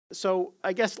So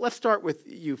I guess let's start with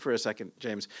you for a second,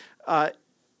 James.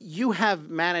 You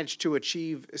have managed to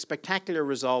achieve spectacular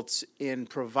results in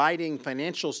providing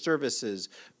financial services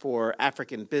for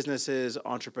African businesses,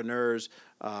 entrepreneurs,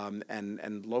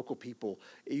 and local people.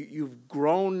 You've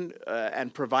grown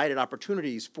and provided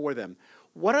opportunities for them.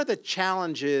 What are the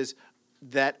challenges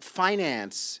that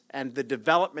finance and the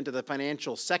development of the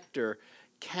financial sector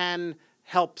can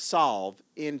help solve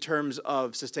in terms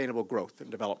of sustainable growth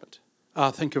and development?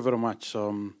 Thank you very much.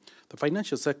 The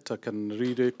financial sector can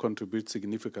really contribute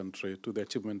significantly to the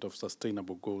achievement of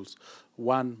sustainable goals.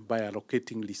 One, by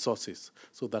allocating resources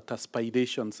so that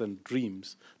aspirations and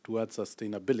dreams towards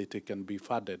sustainability can be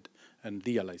furthered and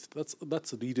realized.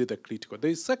 That's really the critical.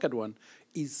 The second one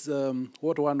is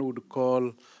what one would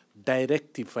call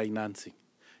directive financing.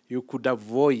 You could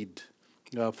avoid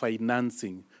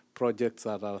financing projects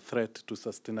that are a threat to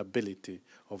sustainability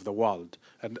of the world.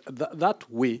 And that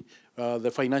way,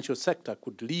 the financial sector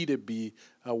could really be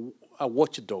a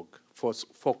watchdog for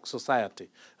society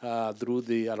through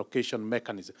the allocation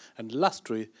mechanism. And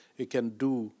lastly, it can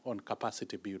do on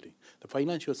capacity building. The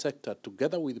financial sector,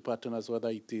 together with partners, whether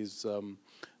it is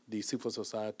the civil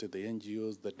society, the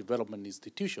NGOs, the development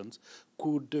institutions,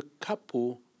 could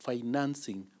couple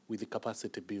financing with the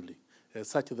capacity building.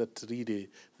 Such that really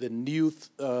the new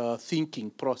thinking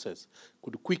process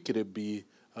could quickly be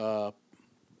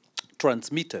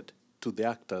transmitted to the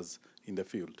actors in the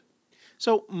field.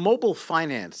 So mobile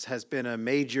finance has been a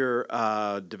major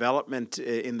development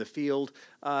in the field.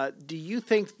 Do you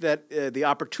think that the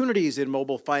opportunities in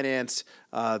mobile finance,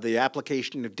 the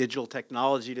application of digital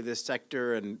technology to this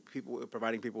sector and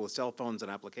providing people with cell phones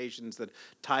and applications that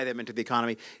tie them into the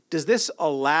economy, does this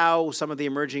allow some of the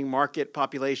emerging market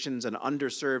populations and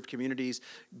underserved communities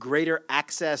greater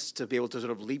access to be able to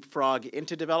sort of leapfrog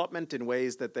into development in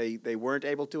ways that they weren't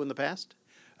able to in the past?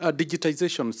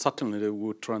 Digitization certainly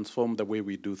would transform the way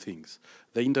we do things.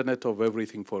 The Internet of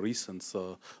Everything, for instance,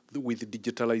 with the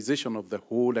digitalization of the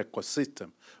whole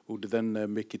ecosystem, would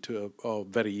then make it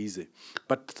very easy.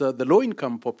 But the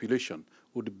low-income population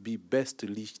would be best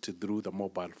reached through the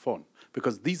mobile phone,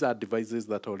 because these are devices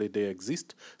that already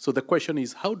exist. So the question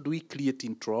is, how do we create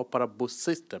interoperable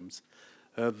systems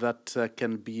that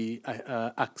can be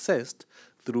accessed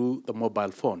through the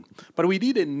mobile phone? But we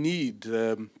didn't need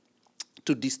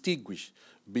to distinguish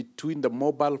between the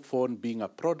mobile phone being a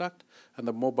product and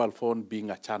the mobile phone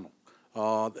being a channel.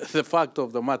 The fact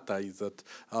of the matter is that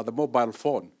the mobile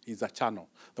phone is a channel.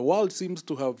 The world seems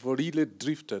to have really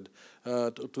drifted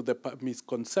to the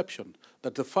misconception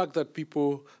that the fact that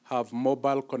people have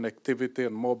mobile connectivity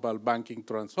and mobile banking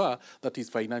transfer, that is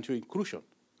financial inclusion.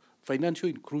 Financial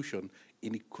inclusion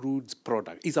includes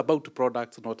product. It's about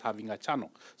products not having a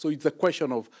channel. So it's a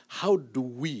question of how do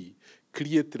we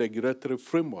create regulatory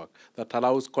framework that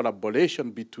allows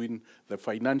collaboration between the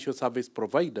financial service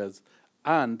providers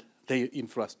and the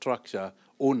infrastructure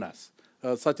owners,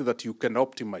 such that you can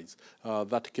optimize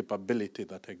that capability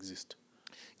that exists.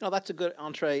 You know, that's a good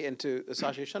entree into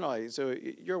Sachi Shenoy, so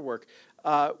your work.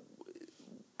 What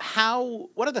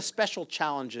are the special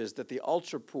challenges that the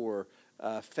ultra-poor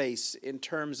face in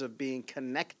terms of being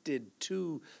connected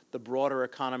to the broader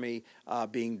economy,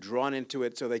 being drawn into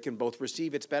it so they can both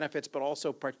receive its benefits but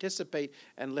also participate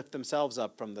and lift themselves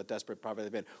up from the desperate poverty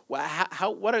they've been?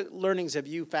 What learnings have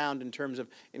you found in terms of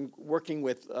working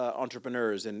with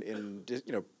entrepreneurs in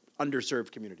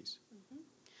underserved communities?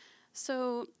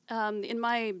 So in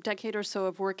my decade or so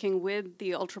of working with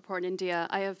the ultra-poor in India,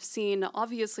 I have seen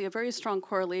obviously a very strong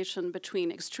correlation between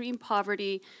extreme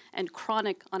poverty and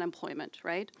chronic unemployment,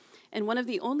 right? And one of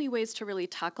the only ways to really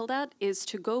tackle that is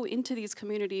to go into these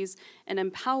communities and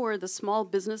empower the small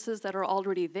businesses that are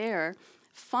already there,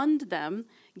 fund them,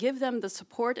 give them the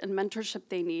support and mentorship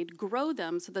they need, grow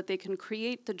them so that they can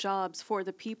create the jobs for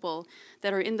the people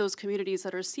that are in those communities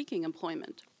that are seeking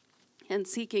employment and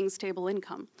seeking stable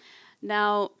income.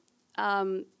 Now,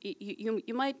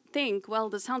 you might think, well,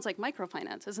 this sounds like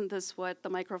microfinance. Isn't this what the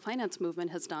microfinance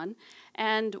movement has done?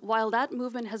 And while that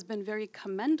movement has been very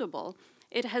commendable,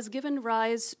 it has given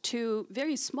rise to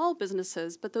very small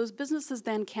businesses, but those businesses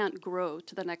then can't grow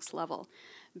to the next level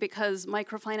because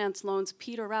microfinance loans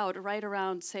peter out right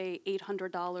around, say,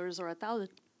 $800 or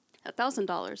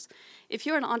 $1,000. If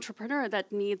you're an entrepreneur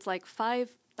that needs like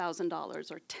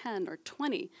 $5,000 or 10 or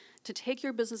 20 to take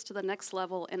your business to the next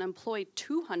level and employ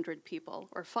 200 people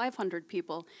or 500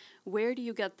 people, where do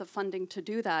you get the funding to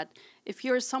do that? If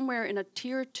you're somewhere in a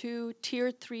tier 2,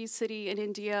 tier 3 city in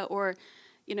India or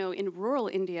in rural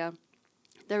India,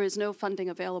 there is no funding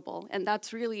available. And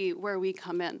that's really where we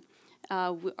come in.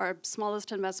 Our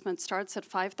smallest investment starts at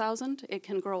 $5,000. It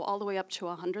can grow all the way up to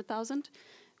 $100,000.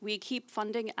 We keep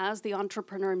funding as the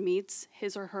entrepreneur meets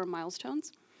his or her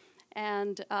milestones.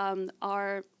 And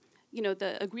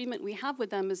the agreement we have with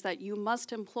them is that you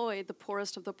must employ the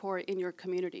poorest of the poor in your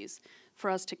communities for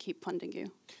us to keep funding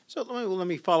you. So let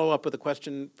me follow up with a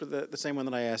question for the same one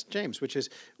that I asked James, which is,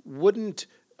 wouldn't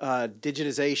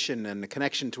digitization and the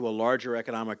connection to a larger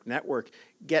economic network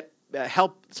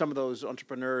help some of those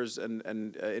entrepreneurs and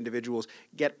individuals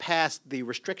get past the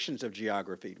restrictions of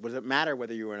geography? Does it matter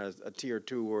whether you were in a tier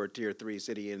 2 or a tier 3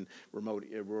 city in remote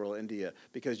rural India?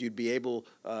 Because you'd be able,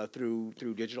 through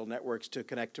digital networks, to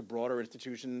connect to broader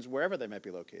institutions wherever they might be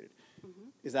located. Mm-hmm.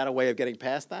 Is that a way of getting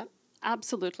past that?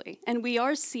 Absolutely. And we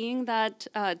are seeing that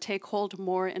take hold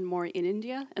more and more in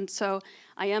India. And so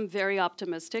I am very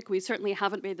optimistic. We certainly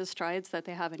haven't made the strides that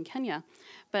they have in Kenya,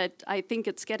 but I think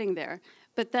it's getting there.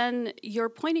 But then you're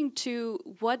pointing to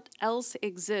what else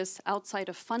exists outside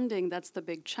of funding. That's the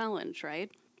big challenge,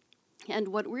 right? And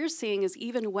what we're seeing is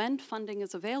even when funding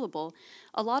is available,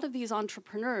 a lot of these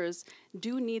entrepreneurs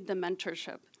do need the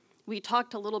mentorship. We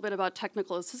talked a little bit about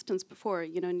technical assistance before.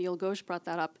 Neil Ghosh brought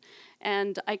that up.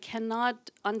 And I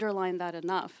cannot underline that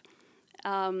enough.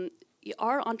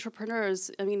 Our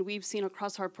entrepreneurs, we've seen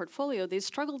across our portfolio, they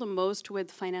struggle the most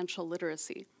with financial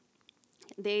literacy.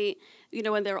 They,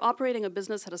 when they're operating a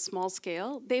business at a small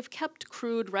scale, they've kept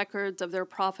crude records of their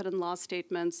profit and loss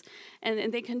statements,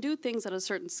 and they can do things at a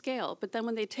certain scale. But then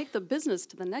when they take the business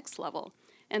to the next level,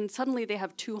 and suddenly they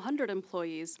have 200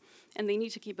 employees, and they need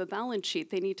to keep a balance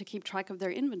sheet, they need to keep track of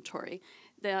their inventory,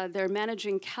 they're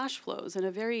managing cash flows in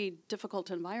a very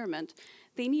difficult environment,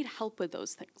 they need help with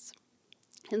those things.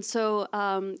 And so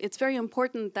it's very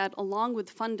important that along with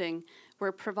funding,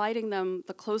 we're providing them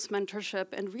the close mentorship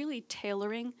and really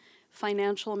tailoring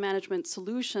financial management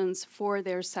solutions for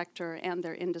their sector and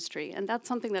their industry. And that's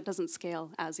something that doesn't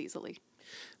scale as easily.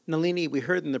 Nalini, we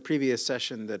heard in the previous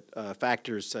session that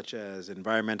factors such as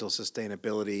environmental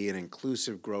sustainability and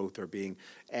inclusive growth are being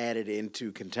added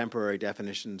into contemporary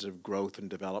definitions of growth and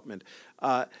development.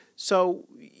 So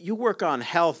you work on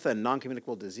health and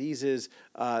non-communicable diseases.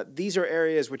 These are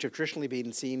areas which have traditionally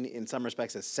been seen in some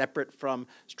respects as separate from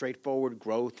straightforward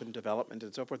growth and development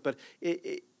and so forth. But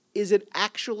is it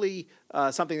actually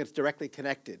something that's directly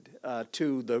connected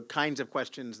to the kinds of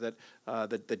questions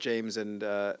that James and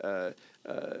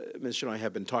Ms. Shenoy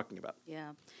have been talking about? Yeah.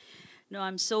 No,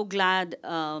 I'm so glad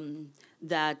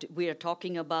that we are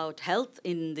talking about health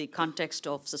in the context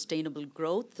of sustainable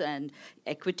growth and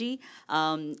equity.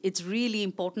 It's really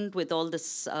important with all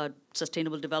this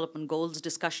Sustainable Development Goals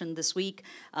discussion this week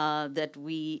that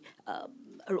we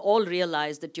all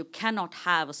realize that you cannot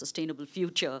have a sustainable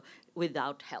future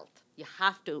without health. You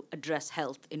have to address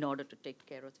health in order to take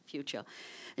care of the future.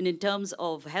 And in terms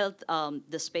of health,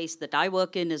 the space that I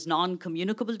work in is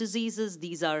non-communicable diseases.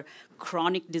 These are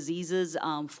chronic diseases.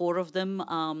 4 of them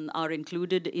are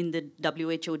included in the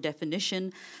WHO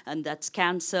definition, and that's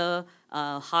cancer,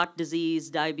 heart disease,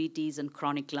 diabetes, and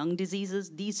chronic lung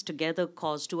diseases. These together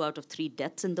cause 2 out of 3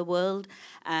 deaths in the world,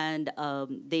 and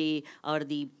they are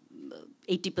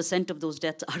 80% of those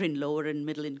deaths are in lower and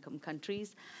middle income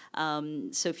countries.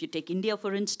 So if you take India,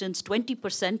 for instance,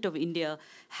 20% of India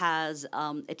has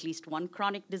at least one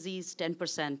chronic disease,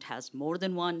 10% has more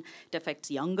than one. It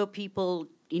affects younger people.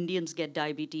 Indians get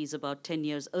diabetes about 10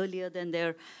 years earlier than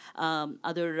their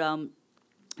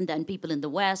than people in the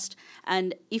West.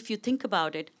 And if you think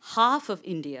about it, half of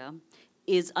India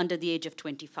is under the age of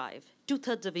 25.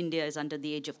 2/3 of India is under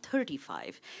the age of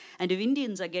 35. And if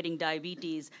Indians are getting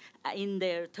diabetes in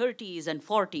their 30s and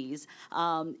 40s,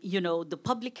 the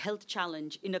public health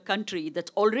challenge in a country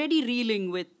that's already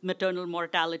reeling with maternal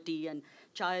mortality and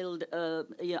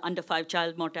under 5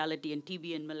 child mortality and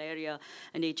TB and malaria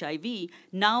and HIV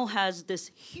now has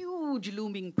this huge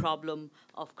looming problem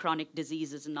of chronic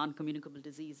diseases and non-communicable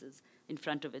diseases in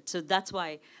front of it. So that's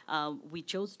why we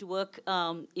chose to work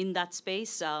in that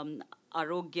space.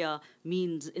 Arogya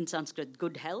means in Sanskrit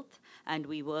good health, and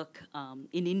we work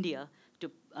in India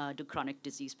to do chronic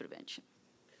disease prevention.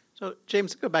 So,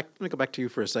 James, let me go back to you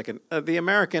for a second. The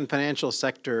American financial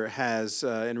sector has,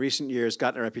 in recent years,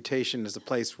 gotten a reputation as a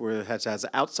place where it has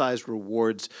outsized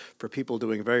rewards for people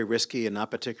doing very risky and not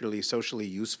particularly socially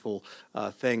useful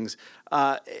things.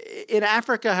 In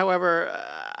Africa, however,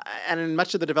 and in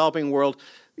much of the developing world,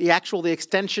 the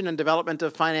extension and development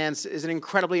of finance is an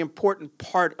incredibly important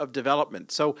part of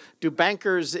development. So do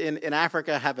bankers in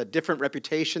Africa have a different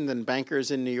reputation than bankers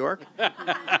in New York?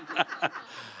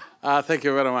 Thank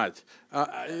you very much.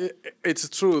 It's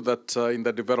true that in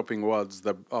the developing worlds,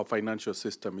 our financial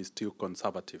system is still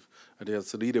conservative. And it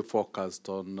has really focused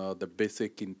on the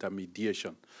basic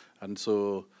intermediation. And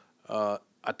so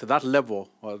at that level,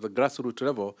 the grassroots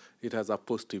level, it has a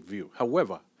positive view.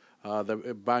 However,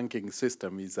 the banking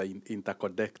system is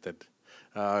interconnected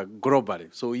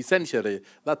globally. So essentially,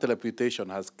 that reputation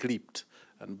has crept,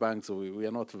 and banks, we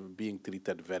are not being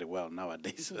treated very well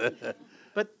nowadays.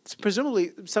 But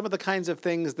presumably, some of the kinds of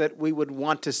things that we would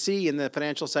want to see in the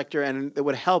financial sector and that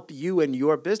would help you and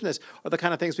your business are the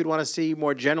kind of things we'd want to see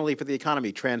more generally for the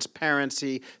economy: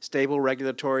 transparency, stable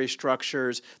regulatory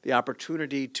structures, the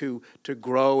opportunity to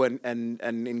grow and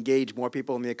engage more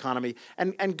people in the economy.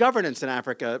 And governance in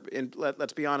Africa,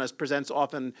 let's be honest, presents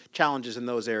often challenges in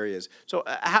those areas. So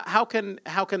how can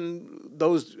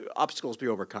those obstacles be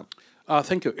overcome?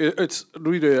 Thank you. It's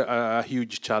really a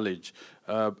huge challenge.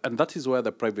 And that is where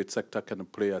the private sector can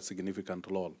play a significant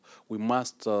role. We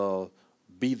must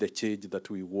be the change that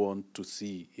we want to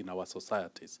see in our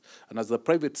societies. And as the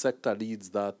private sector leads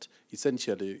that,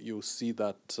 essentially you see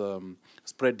that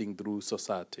spreading through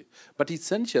society. But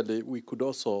essentially we could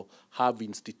also have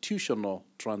institutional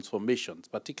transformations,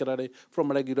 particularly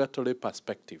from a regulatory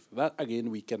perspective. That again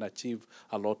we can achieve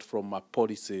a lot from a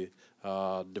policy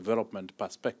development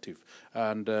perspective.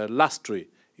 And lastly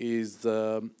is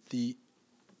the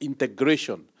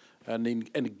integration and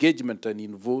engagement and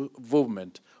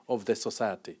involvement of the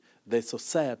society. The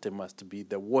society must be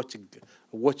the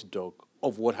watchdog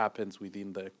of what happens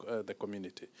within the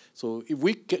community. So if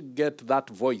we get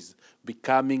that voice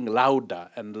becoming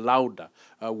louder and louder,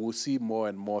 we'll see more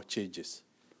and more changes.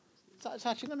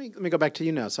 Sachi, let me go back to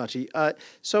you now, Sachi.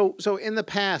 So in the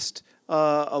past,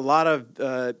 a lot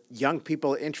of young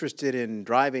people interested in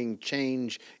driving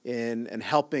change and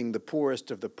helping the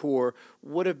poorest of the poor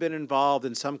would have been involved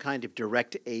in some kind of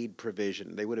direct aid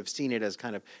provision. They would have seen it as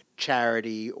kind of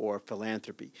charity or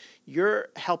philanthropy. You're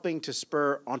helping to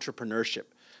spur entrepreneurship.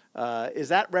 Is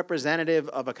that representative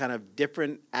of a kind of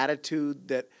different attitude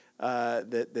that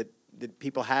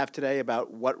people have today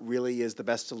about what really is the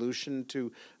best solution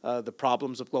to the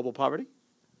problems of global poverty?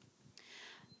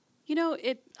 You know,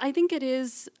 I think it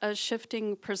is a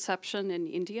shifting perception in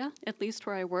India, at least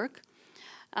where I work.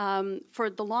 For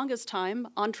the longest time,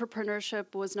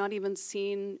 entrepreneurship was not even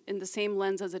seen in the same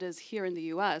lens as it is here in the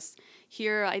US.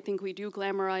 Here, I think we do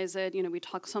glamorize it. You know, we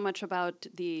talk so much about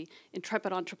the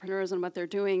intrepid entrepreneurs and what they're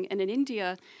doing. And in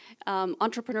India,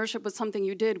 entrepreneurship was something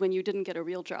you did when you didn't get a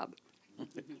real job.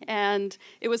 And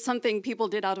it was something people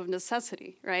did out of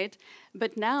necessity, right?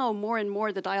 But now, more and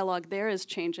more, the dialogue there is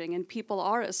changing, and people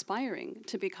are aspiring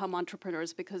to become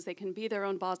entrepreneurs because they can be their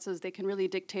own bosses, they can really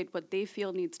dictate what they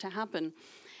feel needs to happen.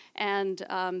 And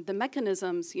the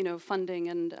mechanisms, you know, funding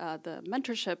and the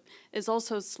mentorship is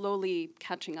also slowly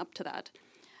catching up to that.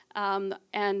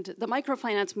 And the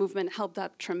microfinance movement helped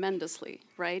that tremendously,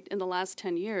 right? In the last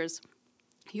 10 years.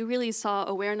 You really saw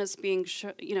awareness being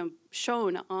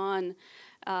shown on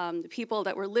people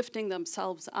that were lifting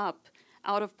themselves up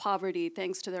out of poverty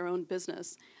thanks to their own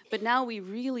business. But now we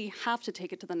really have to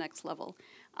take it to the next level.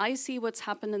 I see what's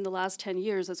happened in the last 10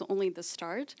 years as only the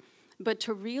start. But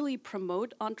to really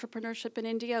promote entrepreneurship in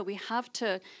India, we have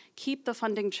to keep the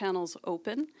funding channels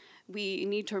open. We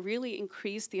need to really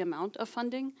increase the amount of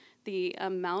funding, the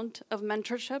amount of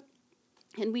mentorship.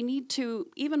 And we need to,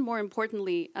 even more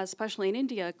importantly, especially in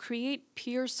India, create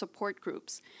peer support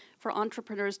groups for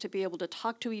entrepreneurs to be able to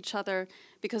talk to each other,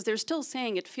 because they're still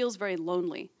saying it feels very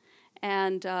lonely.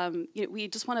 And you know, we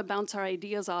just want to bounce our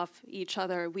ideas off each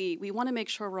other. We want to make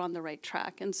sure we're on the right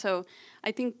track. And so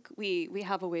I think we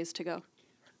have a ways to go.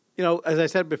 You know, as I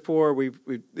said before,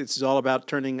 this is all about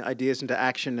turning ideas into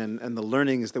action and the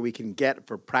learnings that we can get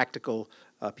for practical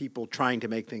people trying to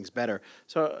make things better.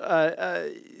 So,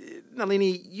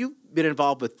 Nalini, you've been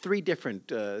involved with 3 different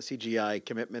CGI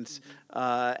commitments.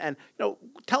 And, you know,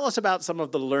 tell us about some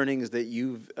of the learnings that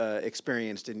you've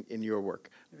experienced in your work.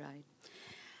 Right.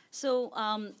 So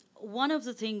one of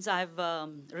the things I've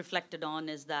reflected on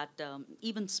is that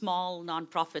even small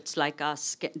nonprofits like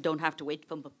us don't have to wait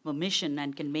for permission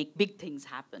and can make big things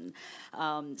happen.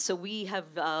 So we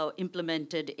have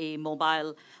implemented a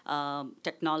mobile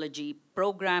technology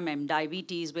program,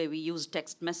 M-Diabetes, where we use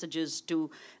text messages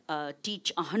to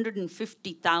teach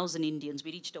 150,000 Indians.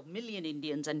 We reached 1 million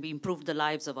Indians, and we improved the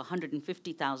lives of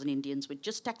 150,000 Indians with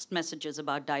just text messages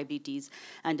about diabetes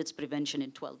and its prevention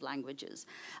in 12 languages.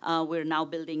 We're now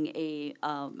building a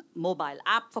mobile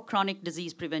app for chronic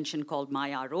disease prevention called My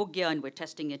Arogya, and we're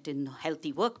testing it in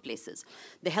healthy workplaces.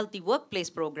 The Healthy Workplace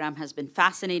program has been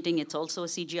fascinating. It's also a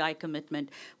CGI commitment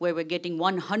where we're getting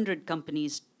 100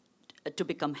 companies to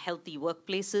become healthy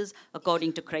workplaces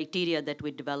according to criteria that we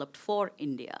developed for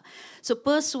India. So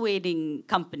persuading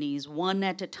companies one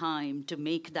at a time to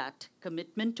make that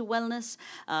commitment to wellness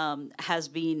has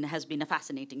been a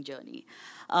fascinating journey.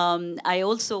 I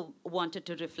also wanted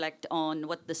to reflect on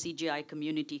what the CGI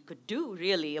community could do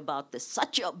really about this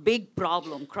such a big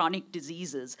problem, chronic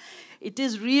diseases. It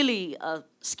is really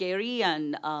scary,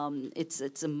 and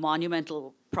it's a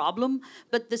monumental problem,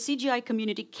 but the CGI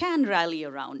community can rally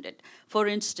around it. For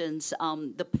instance,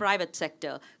 the private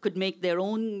sector could make their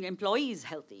own employees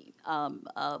healthy.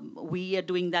 We are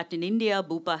doing that in India.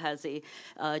 Bupa has a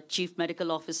chief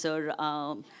medical officer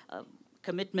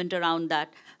commitment around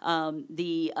that.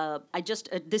 I just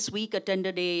this week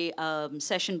attended a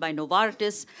session by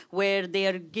Novartis where they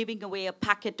are giving away a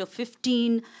packet of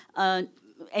 15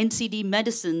 NCD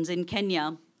medicines in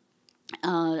Kenya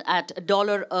at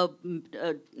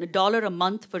 $1 a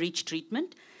month for each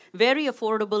treatment. Very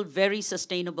affordable, very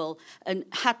sustainable, and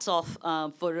hats off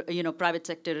for private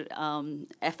sector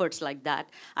efforts like that.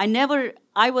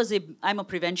 I'm a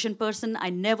prevention person. I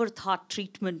never thought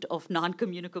treatment of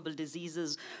non-communicable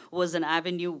diseases was an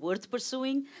avenue worth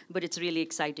pursuing, but it's really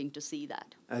exciting to see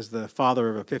that. As the father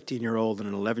of a 15-year-old and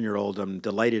an 11-year-old, I'm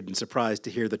delighted and surprised to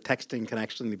hear that texting can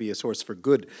actually be a source for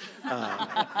good,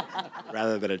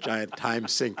 rather than a giant time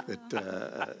sink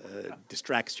that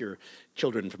distracts your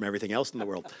children from everything else in the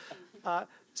world.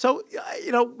 So,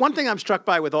 one thing I'm struck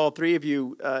by with all three of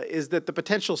you is that the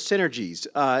potential synergies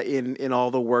in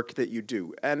all the work that you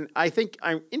do. And I think,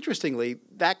 interestingly,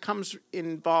 that comes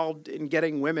involved in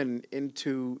getting women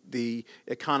into the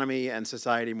economy and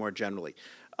society more generally.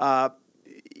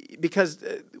 Because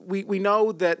we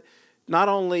know that not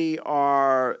only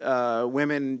are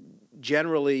women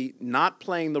generally not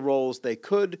playing the roles they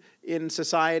could in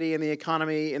society and the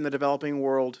economy in the developing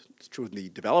world. It's true in the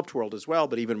developed world as well,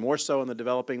 but even more so in the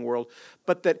developing world.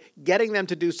 But that getting them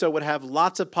to do so would have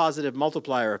lots of positive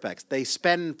multiplier effects. They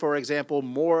spend, for example,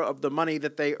 more of the money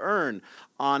that they earn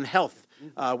on health,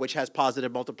 which has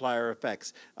positive multiplier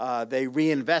effects. They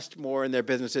reinvest more in their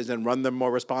businesses and run them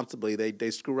more responsibly. They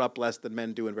screw up less than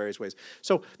men do in various ways.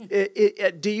 So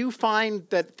do you find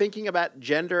that thinking about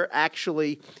gender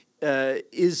actually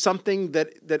is something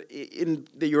that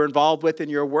you're involved with in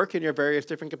your work in your various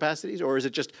different capacities, or is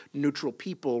it just neutral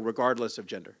people regardless of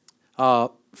gender?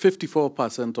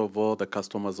 54% of all the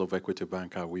customers of Equity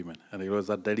Bank are women, and it was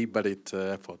a deliberate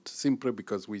effort, simply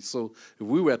because we saw if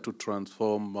we were to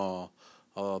transform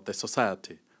the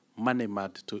society, money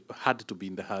had to be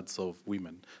in the hands of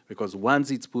women, because once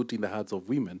it's put in the hands of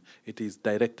women, it is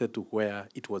directed to where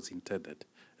it was intended.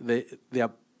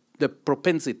 The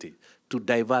propensity to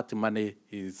divert money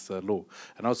is low.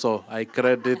 And also, I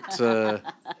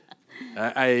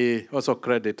also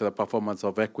credit the performance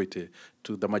of Equity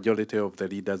to the majority of the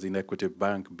leaders in Equity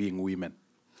Bank being women.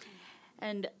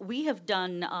 And we have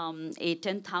done a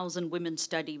 10,000 women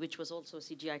study, which was also a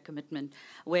CGI commitment,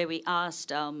 where we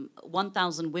asked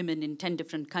 1,000 women in 10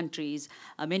 different countries,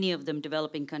 many of them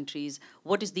developing countries,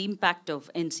 what is the impact of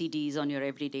NCDs on your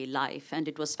everyday life? And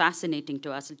it was fascinating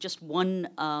to us. Just one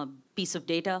piece of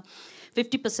data,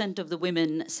 50% of the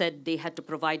women said they had to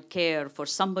provide care for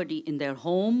somebody in their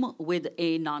home with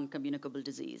a non-communicable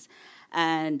disease.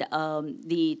 And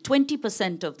the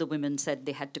 20% of the women said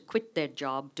they had to quit their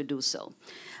job to do so.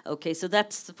 Okay, so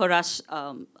that's for us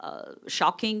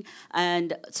shocking.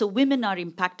 And so women are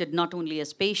impacted not only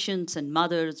as patients and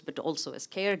mothers, but also as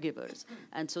caregivers.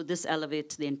 And so this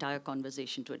elevates the entire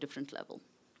conversation to a different level.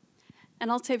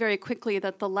 And I'll say very quickly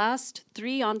that the last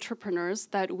 3 entrepreneurs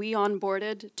that we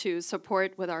onboarded to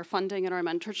support with our funding and our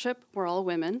mentorship were all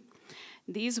women.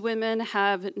 These women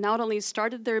have not only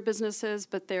started their businesses,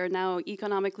 but they're now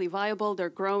economically viable, they're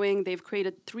growing. They've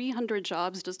created 300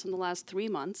 jobs just in the last 3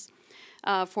 months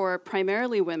for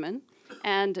primarily women.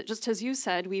 And just as you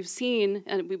said, we've seen,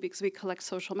 and because we collect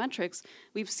social metrics,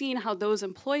 we've seen how those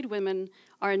employed women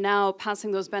are now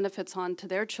passing those benefits on to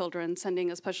their children,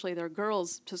 sending especially their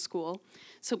girls to school.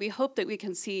 So we hope that we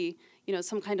can see,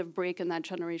 some kind of break in that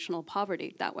generational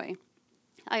poverty that way.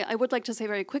 I would like to say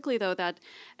very quickly, though, that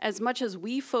as much as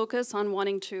we focus on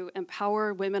wanting to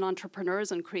empower women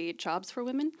entrepreneurs and create jobs for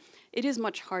women, it is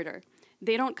much harder.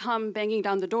 They don't come banging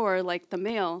down the door like the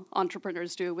male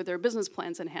entrepreneurs do with their business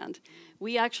plans in hand.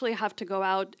 We actually have to go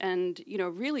out and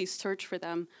really search for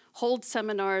them, hold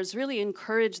seminars, really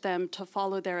encourage them to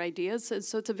follow their ideas.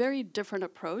 So it's a very different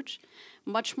approach,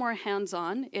 much more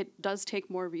hands-on. It does take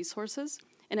more resources,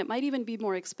 and it might even be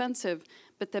more expensive,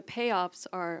 but the payoffs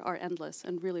are endless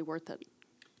and really worth it.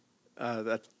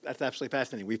 That's absolutely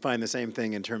fascinating. We find the same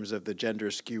thing in terms of the gender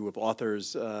skew of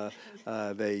authors.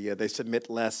 They submit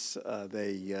less.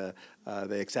 They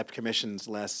accept commissions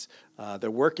less.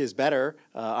 Their work is better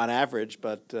on average,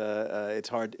 but it's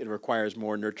hard. It requires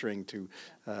more nurturing to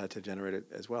generate it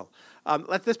as well.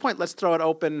 At this point, let's throw it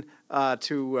open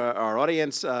to our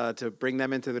audience to bring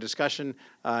them into the discussion.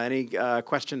 Any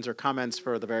questions or comments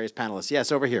for the various panelists?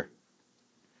 Yes, over here.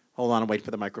 Hold on and wait for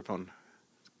the microphone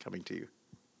coming to you.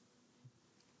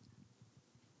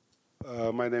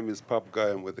 My name is Pap Guy.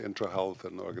 I'm with IntraHealth,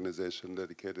 an organization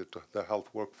dedicated to the health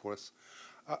workforce.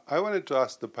 I wanted to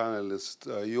ask the panelists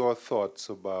your thoughts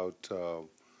about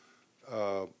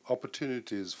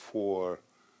opportunities for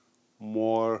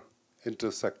more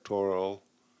intersectoral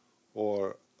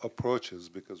or approaches,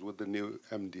 because with the new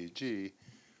MDG,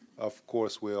 of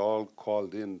course, we're all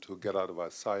called in to get out of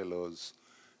our silos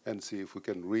and see if we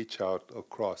can reach out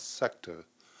across sector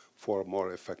for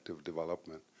more effective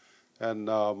development. And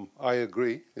I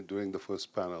agree. During the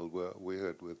first panel we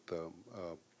heard with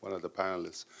one of the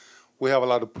panelists, we have a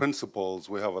lot of principles,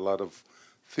 we have a lot of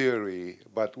theory,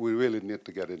 but we really need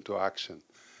to get into action.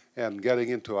 And getting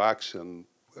into action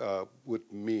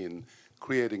would mean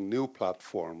creating new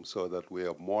platforms so that we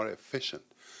are more efficient.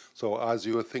 So as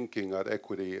you're thinking at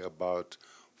Equity about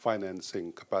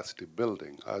financing capacity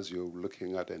building, as you're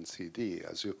looking at NCD,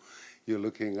 as you're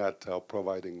looking at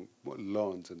providing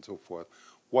loans and so forth,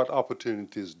 what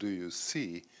opportunities do you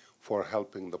see for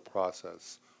helping the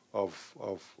process of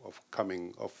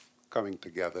coming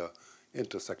together,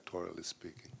 intersectorally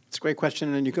speaking? It's a great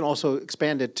question, and you can also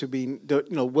expand it to be,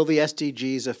 will the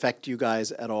SDGs affect you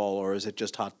guys at all, or is it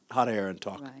just hot air and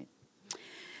talk? Right.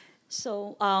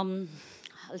 So I'll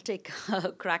take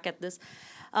a crack at this.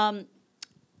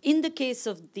 In the case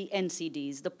of the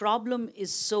NCDs, the problem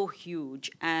is so huge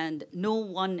and no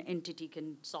one entity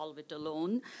can solve it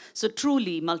alone. So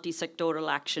truly multi-sectoral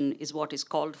action is what is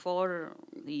called for.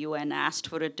 The UN asked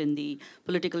for it in the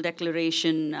political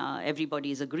declaration.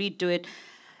 Everybody's agreed to it.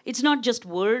 It's not just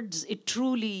words, it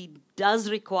truly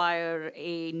does require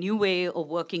a new way of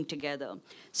working together.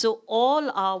 So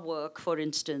all our work, for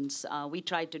instance, we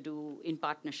try to do in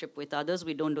partnership with others.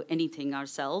 We don't do anything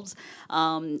ourselves.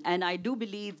 And I do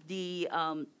believe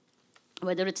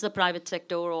whether it's the private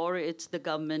sector or it's the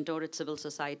government or it's civil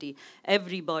society,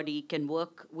 everybody can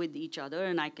work with each other,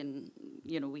 and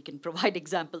we can provide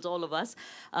examples, all of us,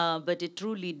 but it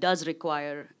truly does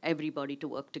require everybody to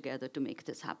work together to make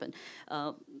this happen.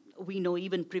 We know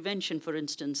even prevention, for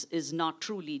instance, is not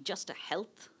truly just a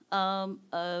health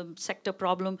sector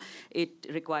problem. It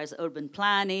requires urban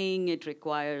planning, it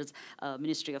requires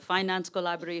Ministry of Finance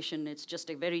collaboration. It's just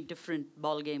a very different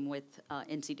ballgame with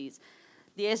NCDs.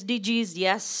 The SDGs,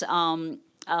 yes,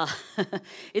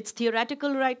 it's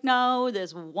theoretical right now.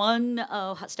 There's one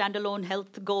standalone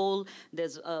health goal.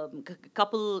 There's a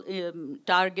couple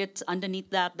targets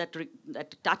underneath that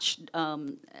touch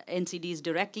NCDs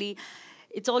directly.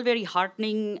 It's all very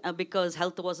heartening because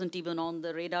health wasn't even on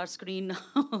the radar screen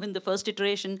in the first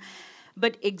iteration.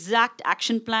 But exact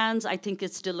action plans, I think,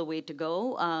 is still a way to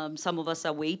go. Some of us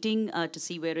are waiting to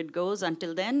see where it goes.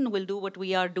 Until then, we'll do what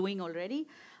we are doing already.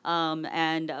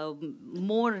 And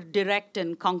more direct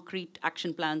and concrete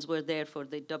action plans were there for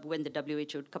when the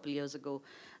WHO a couple years ago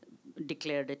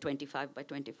declared a 25 by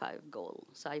 25 goal.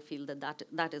 So I feel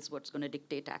that is what's going to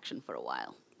dictate action for a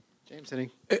while. James, any?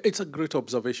 It's a great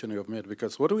observation you have made,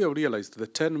 because what we have realized, the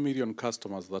 10 million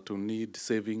customers that who need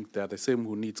saving, they are the same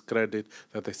who needs credit,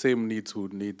 they're the same needs who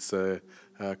needs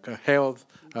health,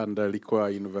 and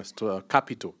require investor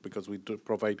capital, because we do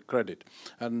provide credit.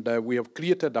 And we have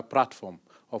created a platform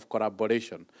of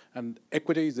collaboration. And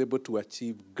Equity is able to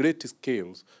achieve great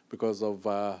scales because of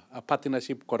a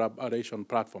partnership collaboration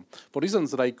platform. For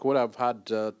reasons like what I've had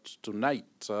tonight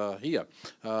here,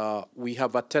 we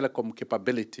have a telecom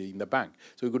capability in the bank.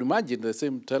 So you could imagine the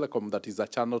same telecom that is a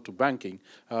channel to banking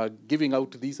giving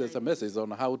out these SMSs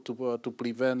on how to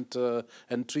prevent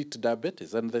and treat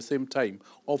diabetes, and at the same time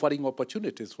offering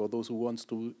opportunities for those who want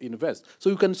to invest. So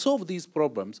you can solve these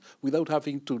problems without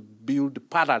having to build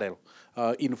parallel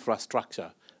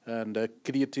infrastructure and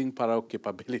creating parallel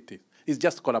capabilities. It's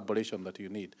just collaboration that you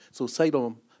need. So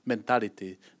silo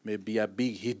mentality may be a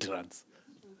big hindrance.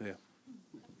 Yeah.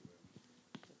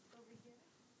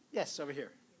 Yes, over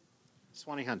here.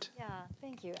 Swanee Hunt. Yeah,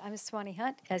 thank you. I'm Swanee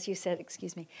Hunt, as you said,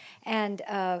 excuse me. And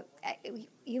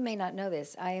you may not know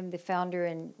this. I am the founder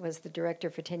and was the director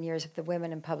for 10 years of the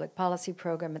Women in Public Policy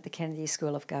program at the Kennedy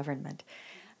School of Government.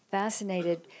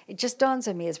 fascinated. It just dawns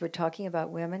on me as we're talking about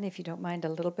women, if you don't mind a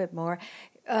little bit more,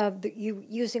 you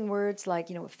using words like,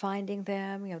 finding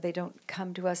them, they don't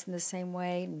come to us in the same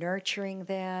way, nurturing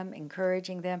them,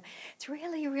 encouraging them. It's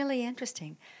really, really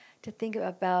interesting to think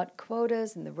about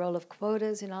quotas and the role of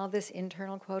quotas and all this,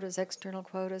 internal quotas, external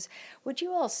quotas. Would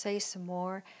you all say some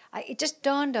more? It just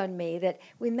dawned on me that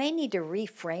we may need to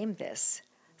reframe this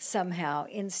somehow,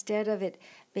 instead of it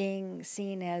being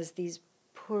seen as these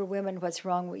poor women, what's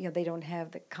wrong, they don't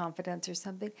have the confidence or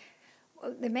something.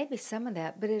 Well, there may be some of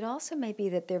that, but it also may be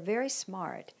that they're very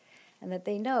smart and that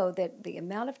they know that the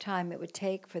amount of time it would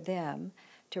take for them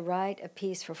to write a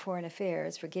piece for Foreign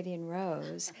Affairs for Gideon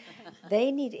Rose,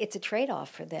 it's a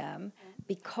trade-off for them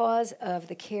because of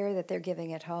the care that they're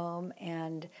giving at home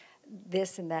and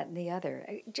this and that and the other.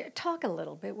 Talk a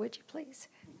little bit, would you please?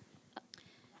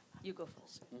 You go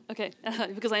first. Okay,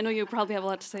 because I know you probably have a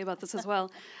lot to say about this as well.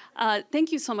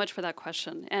 Thank you so much for that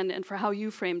question and for how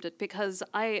you framed it, because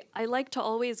I like to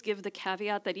always give the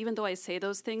caveat that even though I say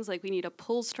those things, like we need a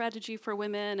pull strategy for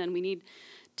women and we need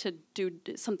to do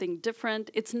something different,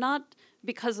 it's not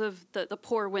because of the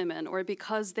poor women or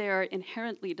because they're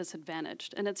inherently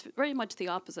disadvantaged. And it's very much the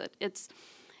opposite. It's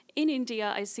in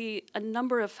India, I see a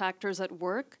number of factors at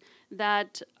work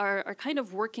that are kind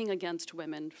of working against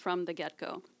women from the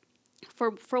get-go.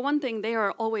 For one thing, they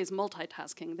are always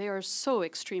multitasking. They are so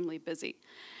extremely busy.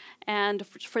 And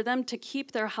for them to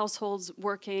keep their households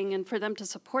working and for them to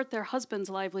support their husbands'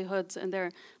 livelihoods, and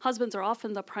their husbands are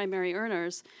often the primary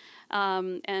earners,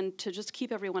 and to just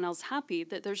keep everyone else happy,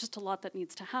 there's just a lot that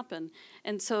needs to happen.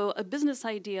 And so a business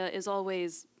idea is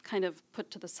always kind of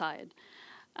put to the side.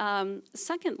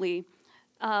 Secondly,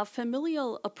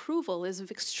 familial approval is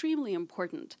extremely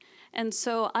important. And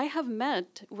so I have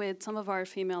met with some of our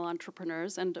female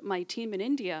entrepreneurs and my team in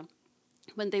India.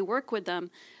 When they work with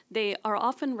them, they are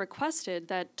often requested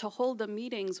that to hold the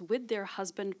meetings with their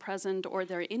husband present or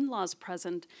their in-laws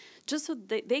present, just so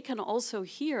they can also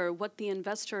hear what the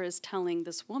investor is telling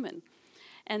this woman.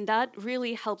 And that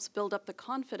really helps build up the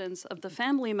confidence of the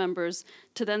family members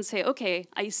to then say, okay,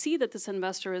 I see that this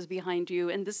investor is behind you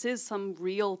and this is some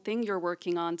real thing you're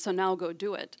working on, so now go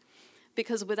do it.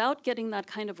 Because without getting that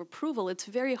kind of approval, it's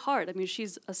very hard. I mean,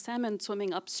 she's a salmon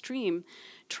swimming upstream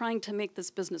trying to make this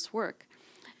business work.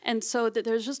 And so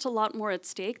there's just a lot more at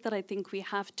stake that I think we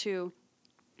have to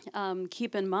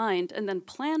keep in mind and then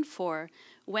plan for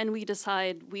when we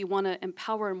decide we want to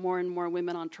empower more and more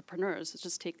women entrepreneurs. Let's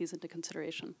just take these into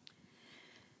consideration.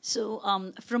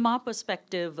 So from our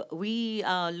perspective, we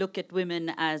look at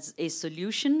women as a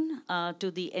solution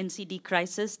to the NCD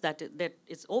crisis that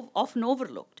is often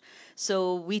overlooked.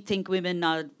 So we think women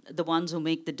are the ones who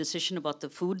make the decision about the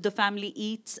food the family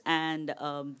eats and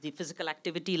the physical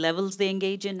activity levels they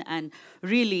engage in, and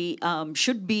really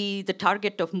should be the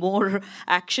target of more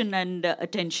action and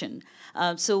attention.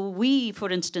 So we, for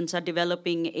instance, are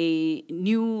developing a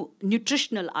new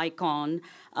nutritional icon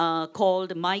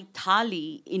called My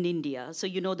Thali in India. So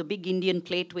the big Indian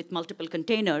plate with multiple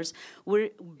containers. We're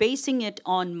basing it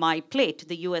on My Plate,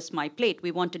 the US My Plate.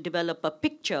 We want to develop a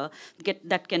picture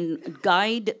that can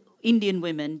guide Indian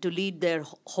women to lead their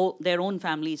own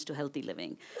families to healthy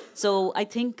living. So I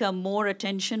think more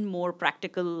attention, more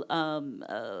practical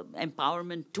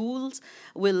empowerment tools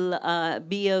will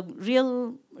be a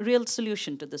real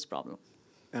solution to this problem.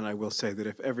 And I will say that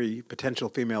if every potential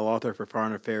female author for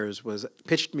Foreign Affairs was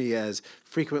pitched me as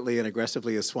frequently and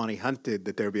aggressively as Swanee Hunt did,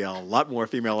 that there would be a lot more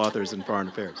female authors in Foreign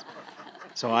Affairs.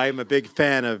 So I'm a big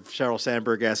fan of Sheryl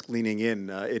Sandberg-esque leaning in.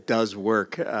 It does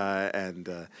work.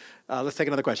 Let's take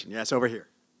another question. Yes, over here.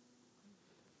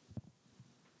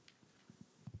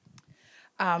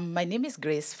 My name is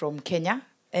Grace from Kenya,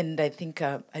 and I think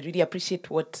I really appreciate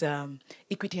what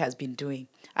Equity has been doing.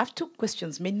 I have two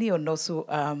questions, mainly on also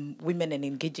women and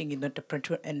engaging in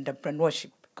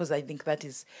entrepreneurship, because I think that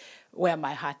is where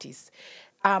my heart is.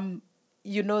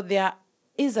 There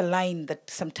is a line that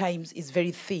sometimes is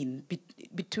very thin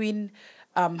between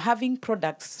having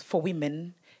products for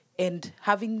women and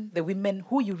having the women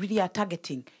who you really are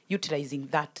targeting utilizing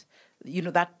that,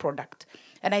 that product.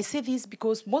 And I say this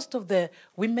because most of the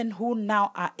women who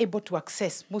now are able to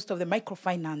access most of the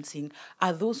microfinancing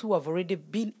are those who have already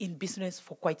been in business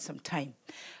for quite some time.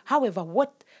 However,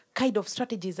 what kind of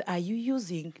strategies are you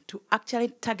using to actually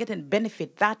target and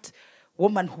benefit that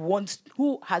woman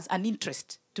who has an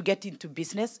interest to get into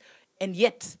business and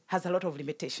yet has a lot of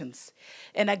limitations?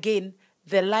 And again,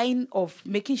 the line of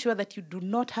making sure that you do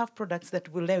not have products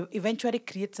that will eventually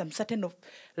create some certain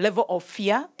level of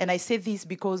fear. And I say this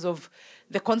because of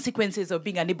the consequences of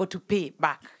being unable to pay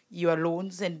back your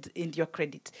loans and your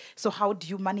credit. So how do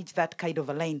you manage that kind of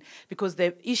a line? Because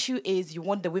the issue is you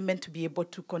want the women to be able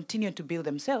to continue to build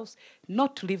themselves,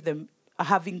 not to leave them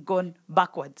having gone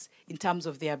backwards in terms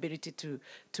of their ability to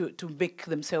make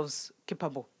themselves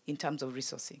capable in terms of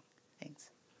resourcing.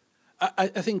 Thanks. I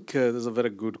think there's a very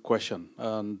good question.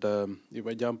 And if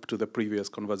I jump to the previous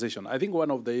conversation, I think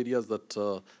one of the areas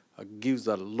that gives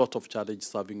a lot of challenge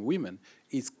serving women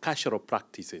is cultural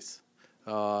practices.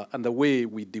 And the way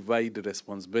we divide the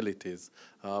responsibilities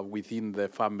within the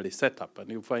family setup.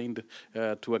 And you find,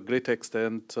 to a great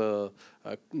extent,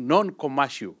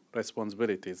 non-commercial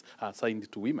responsibilities are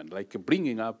assigned to women, like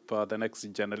bringing up the next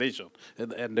generation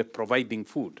and providing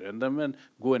food, and the men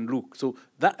go and look. So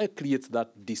that creates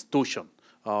that distortion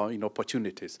in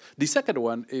opportunities. The second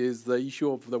one is the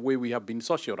issue of the way we have been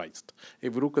socialized.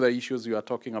 If you look at the issues you are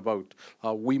talking about,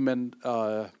 women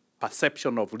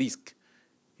perception of risk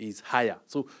is higher.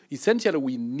 So essentially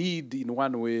we need, in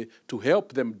one way, to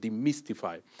help them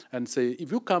demystify and say,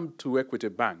 if you come to Equity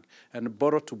Bank and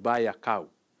borrow to buy a cow,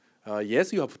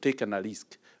 yes, you have taken a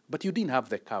risk, but you didn't have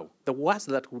the cow. The worst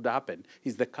that would happen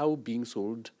is the cow being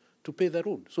sold to pay the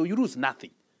loan. So you lose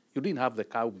nothing. You didn't have the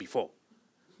cow before.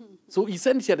 So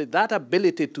essentially, that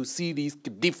ability to see risk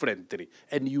differently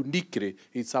and uniquely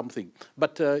is something.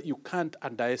 But you can't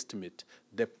underestimate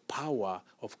the power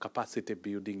of capacity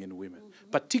building in women,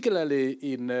 particularly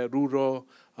in rural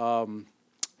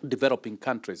developing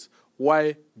countries.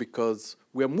 Why? Because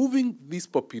we're moving this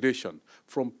population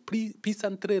from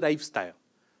peasantry lifestyle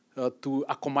to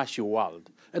a commercial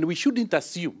world. And we shouldn't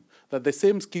assume that the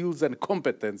same skills and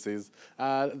competencies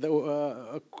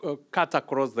cut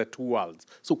across the two worlds.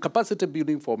 So capacity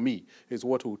building for me is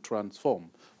what will transform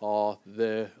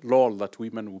the role that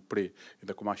women will play in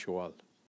the commercial world.